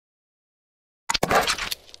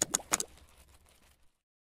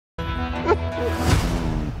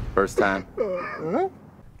First time.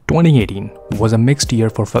 2018 was a mixed year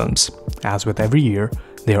for films. As with every year,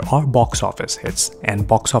 there are box office hits and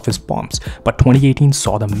box office bombs, but 2018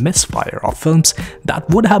 saw the misfire of films that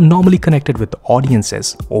would have normally connected with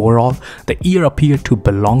audiences. Overall, the year appeared to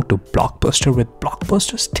belong to blockbuster, with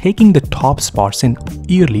blockbusters taking the top spots in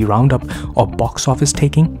yearly roundup of box office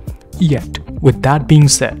taking. Yet, with that being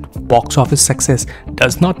said, box office success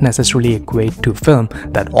does not necessarily equate to film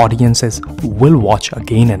that audiences will watch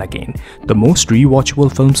again and again. The most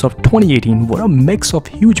rewatchable films of 2018 were a mix of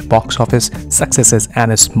huge box office successes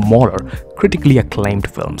and smaller, critically acclaimed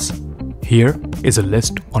films. Here is a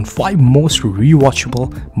list on 5 most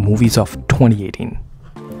rewatchable movies of 2018.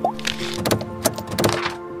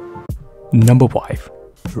 Number 5.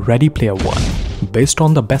 Ready Player One. Based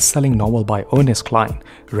on the best-selling novel by Ernest Cline,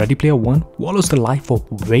 Ready Player One follows the life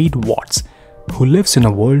of Wade Watts, who lives in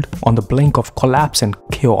a world on the brink of collapse and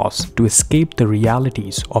chaos. To escape the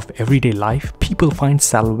realities of everyday life, people find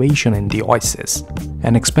salvation in the Oasis,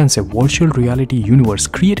 an expensive virtual reality universe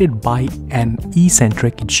created by an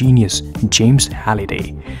eccentric genius, James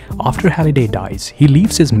Halliday. After Halliday dies, he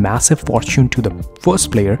leaves his massive fortune to the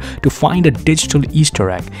first player to find a digital Easter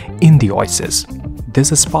egg in the Oasis.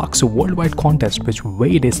 This sparks a worldwide contest which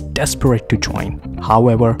Wade is desperate to join.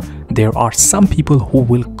 However, there are some people who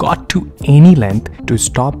will go to any length to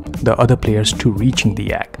stop the other players to reaching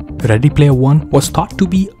the egg. Ready Player One was thought to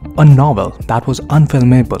be a novel that was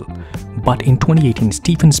unfilmable, but in 2018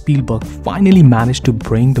 Steven Spielberg finally managed to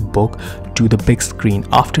bring the book to the big screen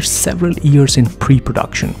after several years in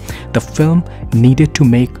pre-production. The film needed to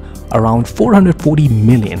make around 440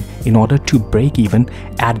 million in order to break even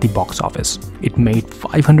at the box office. It made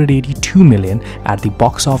 582 million at the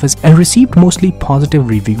box office and received mostly positive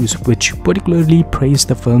reviews, which particularly praised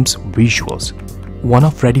the film's visuals. One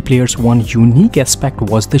of Ready Player One's unique aspect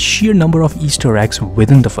was the sheer number of Easter eggs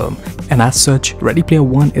within the film, and as such, Ready Player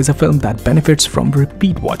One is a film that benefits from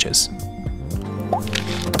repeat watches.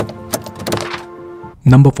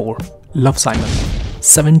 Number 4. Love, Simon.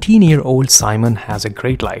 17-year-old Simon has a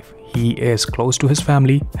great life. He is close to his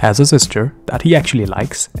family, has a sister that he actually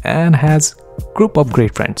likes, and has a group of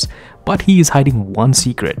great friends. But he is hiding one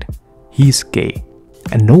secret. He's gay,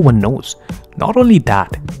 and no one knows. Not only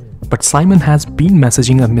that, but Simon has been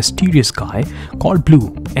messaging a mysterious guy called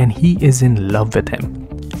Blue, and he is in love with him.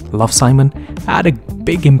 Love, Simon had a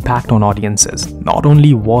big impact on audiences. Not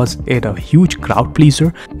only was it a huge crowd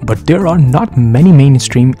pleaser, but there are not many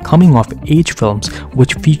mainstream coming-of-age films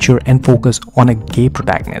which feature and focus on a gay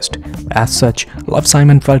protagonist. As such, Love,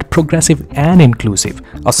 Simon felt progressive and inclusive.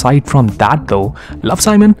 Aside from that though, Love,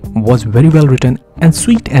 Simon was very well written and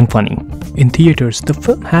sweet and funny. In theaters, the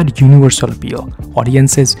film had universal appeal.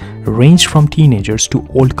 Audiences ranged from teenagers to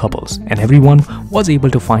old couples, and everyone was able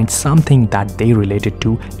to find something that they related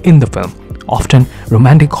to in the film. Often,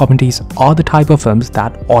 romantic comedies are the type of films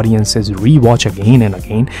that audiences rewatch again and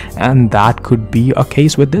again, and that could be a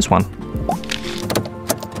case with this one.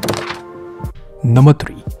 Number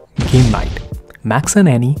 3. Game Night. Max and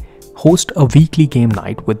Annie host a weekly game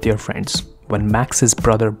night with their friends. When Max's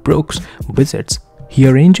brother Brooks visits, he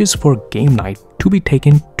arranges for game night to be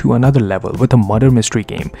taken to another level with a murder mystery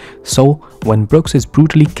game. So, when Brooks is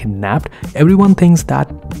brutally kidnapped, everyone thinks that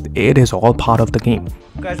it is all part of the game.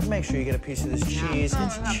 Guys, make sure you get a piece of this cheese.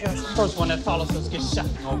 It's just... First one that follows us gets shot.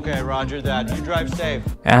 Okay, roger that. You drive safe.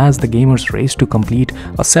 As the gamers race to complete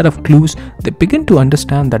a set of clues, they begin to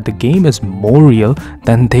understand that the game is more real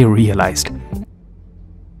than they realized.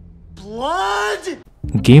 Blood!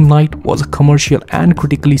 Game Night was a commercial and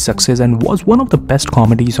critically success and was one of the best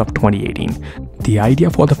comedies of 2018. The idea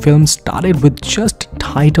for the film started with just a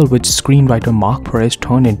title which screenwriter Mark Perez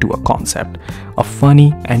turned into a concept. A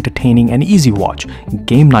funny, entertaining and easy watch,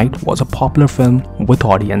 Game Night was a popular film with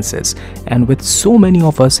audiences, and with so many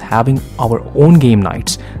of us having our own game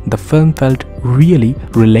nights, the film felt really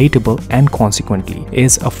relatable and consequently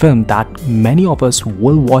is a film that many of us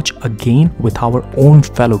will watch again with our own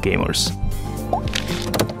fellow gamers.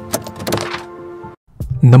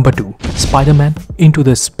 Number 2. Spider-Man Into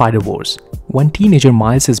the Spider-Verse. When teenager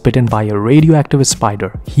Miles is bitten by a radioactive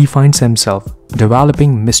spider, he finds himself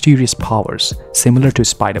developing mysterious powers. Similar to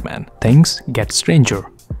Spider-Man, things get stranger.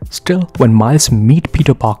 Still, when Miles meets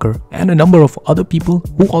Peter Parker and a number of other people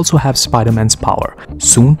who also have Spider-Man's power,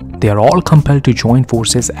 soon they are all compelled to join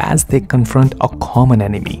forces as they confront a common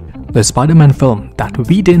enemy. The Spider-Man film that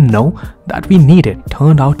we didn't know that we needed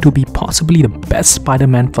turned out to be possibly the best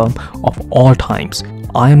Spider-Man film of all times.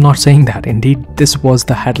 I am not saying that. Indeed, this was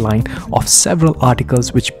the headline of several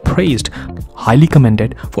articles which praised highly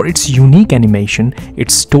commended for its unique animation,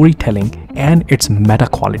 its storytelling, and its meta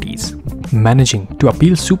qualities. Managing to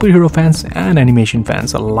appeal superhero fans and animation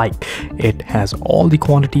fans alike, it has all the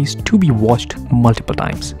qualities to be watched multiple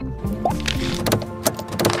times.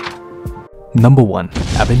 Number 1.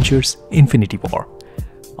 Avengers: Infinity War.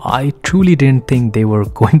 I truly didn't think they were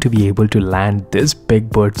going to be able to land this big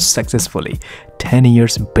bird successfully. 10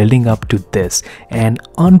 years building up to this, an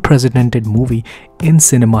unprecedented movie in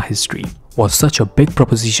cinema history, was such a big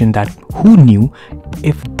proposition that who knew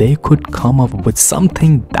if they could come up with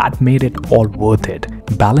something that made it all worth it.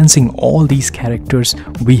 Balancing all these characters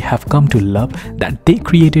we have come to love that they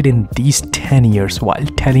created in these 10 years while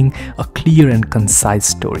telling a clear and concise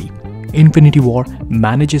story. Infinity War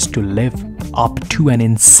manages to live up to an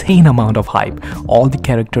insane amount of hype. All the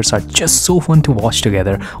characters are just so fun to watch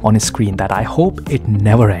together on a screen that I hope it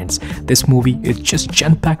never ends. This movie is just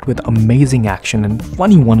jam-packed with amazing action and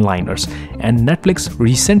funny one-liners, and Netflix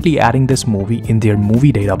recently adding this movie in their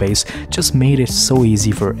movie database just made it so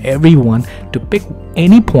easy for everyone to pick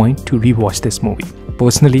any point to rewatch this movie.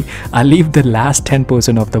 Personally, I leave the last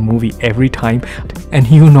 10% of the movie every time, and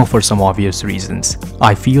for some obvious reasons.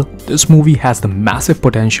 I feel this movie has the massive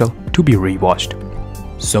potential to be rewatched.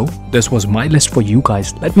 So this was my list for you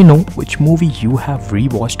guys. Let me know which movie you have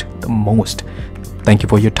rewatched the most. Thank you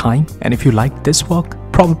for your time, and if you like this work,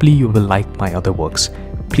 probably you will like my other works.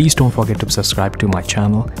 Please don't forget to subscribe to my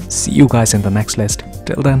channel. See you guys in the next list.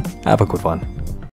 Till then, have a good one.